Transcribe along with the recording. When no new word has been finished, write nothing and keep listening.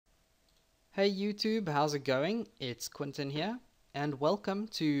Hey YouTube, how's it going? It's Quentin here, and welcome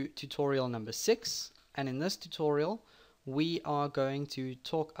to tutorial number 6. And in this tutorial, we are going to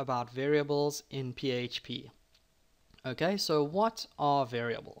talk about variables in PHP. Okay, so what are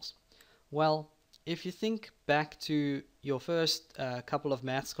variables? Well, if you think back to your first couple of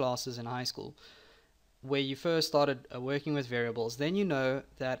maths classes in high school, where you first started working with variables, then you know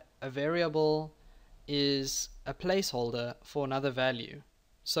that a variable is a placeholder for another value.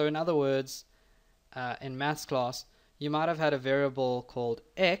 So in other words, in maths class, you might have had a variable called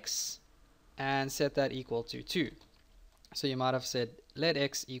x and set that equal to 2. So you might have said let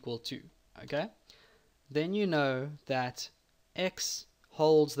x equal 2. Okay? Then you know that x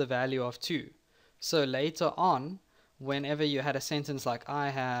holds the value of 2. So later on, whenever you had a sentence like I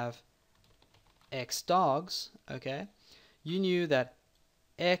have x dogs, okay, you knew that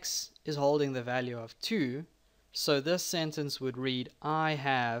x is holding the value of 2, so this sentence would read I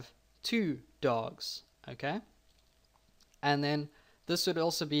have 2 dogs, okay? And then this would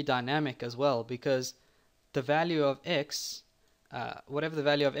also be dynamic as well, because the value of x, whatever the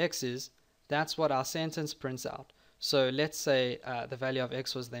value of x is, that's what our sentence prints out. So let's say the value of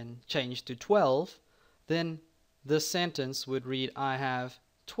x was then changed to 12, then this sentence would read I have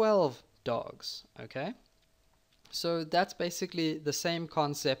 12 dogs, okay? So that's basically the same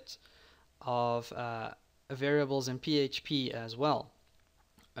concept of variables in PHP as well.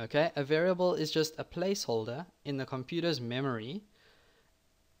 Okay, a variable is just a placeholder in the computer's memory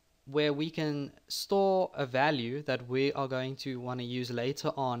where we can store a value that we are going to want to use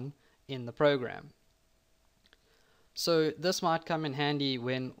later on in the program. So this might come in handy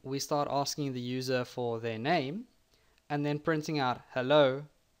when we start asking the user for their name and then printing out hello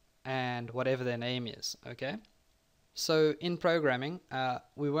and whatever their name is, okay? So in programming,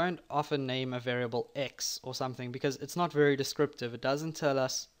 we won't often name a variable x or something because it's not very descriptive. It doesn't tell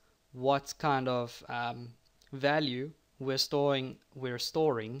us what kind of value we're storing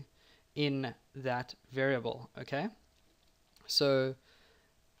in that variable, okay? So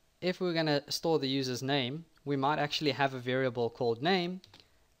if we're going to store the user's name, we might actually have a variable called name,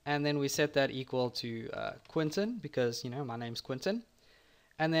 and then we set that equal to Quentin because, you know, my name's Quentin.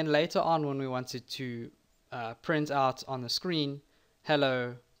 And then later on when we wanted to print out on the screen,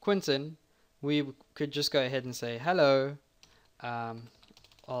 hello Quentin, we could just go ahead and say hello,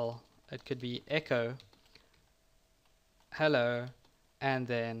 well, it could be echo hello, and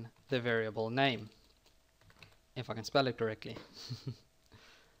then the variable name, if I can spell it correctly.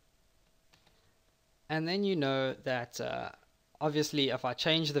 And then you know that obviously if I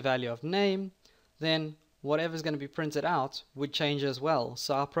change the value of name, then whatever's going to be printed out would change as well.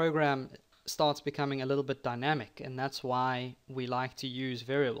 So our program starts becoming a little bit dynamic, and that's why we like to use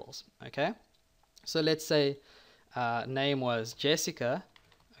variables, okay? So let's say name was Jessica,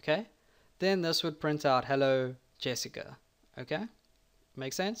 okay? Then this would print out hello Jessica, okay?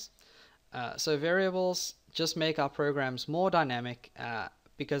 Make sense? So variables just make our programs more dynamic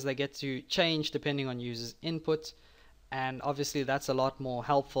because they get to change depending on users' input, and obviously that's a lot more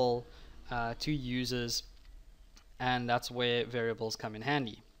helpful to users, and that's where variables come in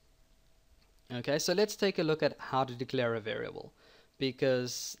handy. Okay, so let's take a look at how to declare a variable,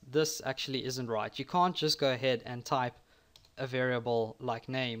 because this actually isn't right. You can't just go ahead and type a variable like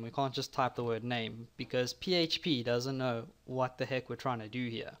name. We can't just type the word name because PHP doesn't know what the heck we're trying to do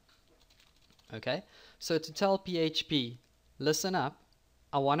here. Okay, so to tell PHP, listen up,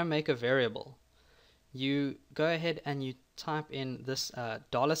 I want to make a variable, you go ahead and you type in this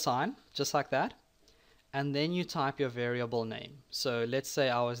 $, just like that, and then you type your variable name. So let's say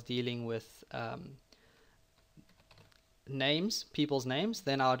I was dealing with names, people's names,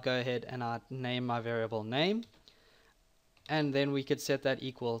 then I would go ahead and I'd name my variable name, and then we could set that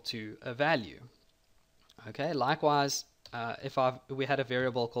equal to a value. Okay, likewise, if we had a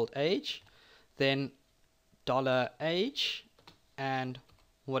variable called age, then $age and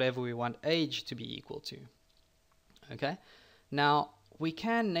whatever we want age to be equal to. Okay, now we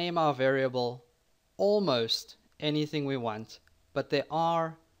can name our variable almost anything we want, but there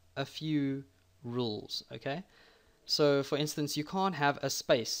are a few rules, okay? So for instance, you can't have a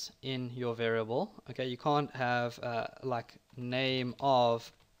space in your variable, okay? You can't have like name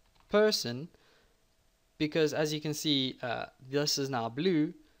of person, because as you can see, this is now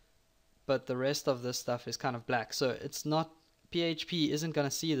blue, but the rest of this stuff is kind of black. So it's not, PHP isn't going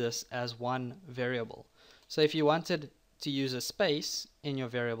to see this as one variable. So if you wanted to use a space in your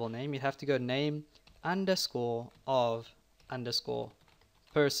variable name, you'd have to go name underscore of underscore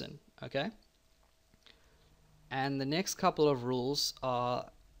person, okay? And the next couple of rules are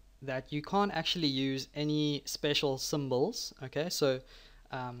that you can't actually use any special symbols, okay? So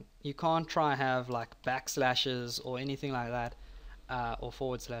You can't try have like backslashes or anything like that, or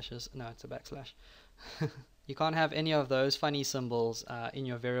forward slashes. No, it's a backslash. You can't have any of those funny symbols in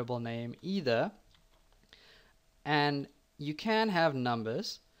your variable name either. And you can have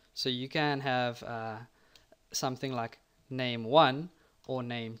numbers, so you can have something like name1 or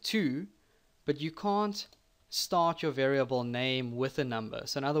name2, but you can't start your variable name with a number.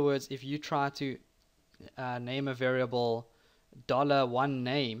 So in other words, if you try to name a variable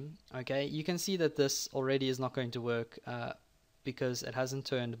 $1name, okay, you can see that this already is not going to work because it hasn't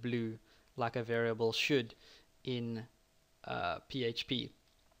turned blue like a variable should in PHP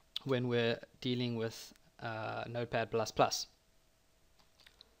when we're dealing with Notepad++.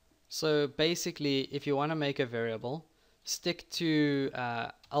 So basically, if you want to make a variable, stick to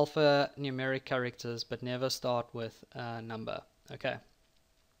alphanumeric characters, but never start with a number. Okay.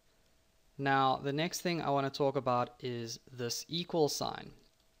 Now, the next thing I want to talk about is this equal sign.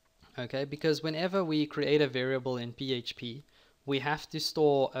 Okay, because whenever we create a variable in PHP, we have to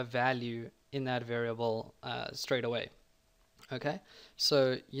store a value in that variable straight away. Okay,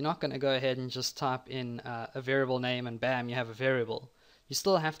 so you're not going to go ahead and just type in a variable name and bam, you have a variable. You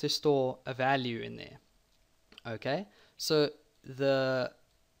still have to store a value in there. Okay, so the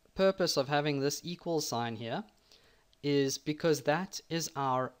purpose of having this equal sign here is because that is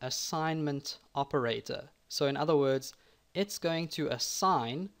our assignment operator. So in other words, it's going to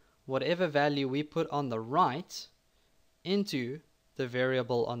assign whatever value we put on the right into the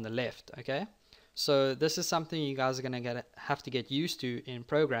variable on the left. Okay, so this is something you guys are going to have to get used to in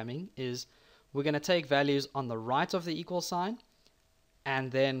programming, is we're going to take values on the right of the equal sign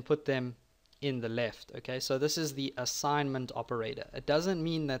and then put them in the left. Okay, so this is the assignment operator. It doesn't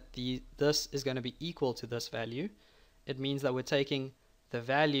mean that this is going to be equal to this value. It means that we're taking the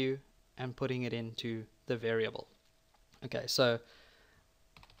value and putting it into the variable. Okay, so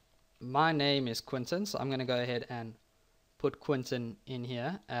my name is Quentin, so I'm going to go ahead and put Quentin in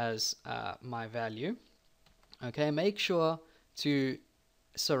here as my value. Okay, make sure to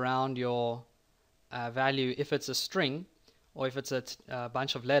surround your value, if it's a string or if it's a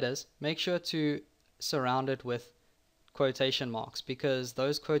bunch of letters, make sure to surround it with quotation marks, because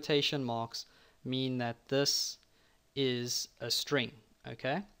those quotation marks mean that this is a string.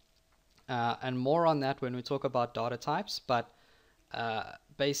 Okay, and more on that when we talk about data types, but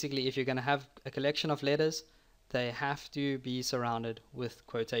basically if you're going to have a collection of letters, they have to be surrounded with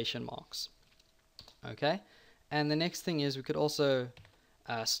quotation marks. Okay, and the next thing is we could also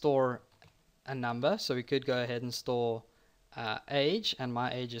store a number, so we could go ahead and store age, and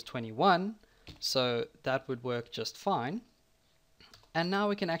my age is 21, so that would work just fine. And now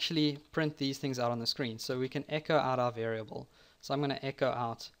we can actually print these things out on the screen, so we can echo out our variable. So I'm going to echo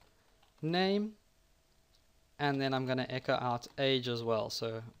out name, and then I'm going to echo out age as well,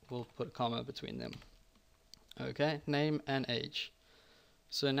 so we'll put a comma between them. Okay, name and age.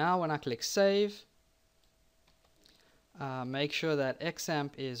 So now when I click save, make sure that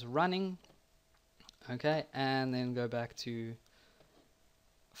XAMPP is running. Okay, and then go back to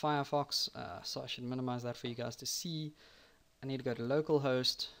Firefox. So I should minimize that for you guys to see. I need to go to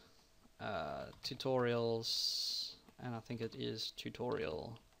localhost, tutorials, and I think it is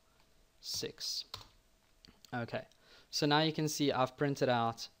tutorial 6. Okay, so now you can see I've printed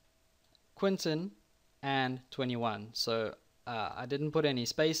out Quentin and 21. So I didn't put any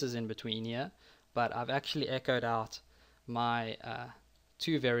spaces in between here, but I've actually echoed out my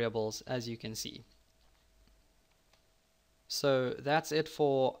two variables, as you can see. So that's it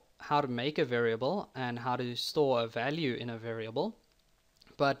for how to make a variable and how to store a value in a variable.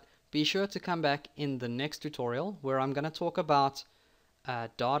 But be sure to come back in the next tutorial where I'm going to talk about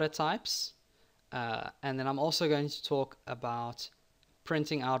data types, and then I'm also going to talk about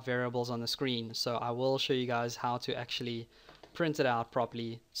printing out variables on the screen. So I will show you guys how to actually print it out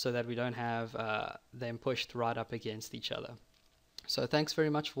properly so that we don't have them pushed right up against each other. So thanks very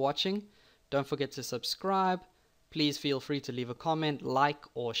much for watching. Don't forget to subscribe. Please feel free to leave a comment, like,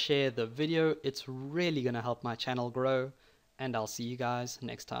 or share the video. It's really going to help my channel grow, and I'll see you guys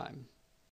next time.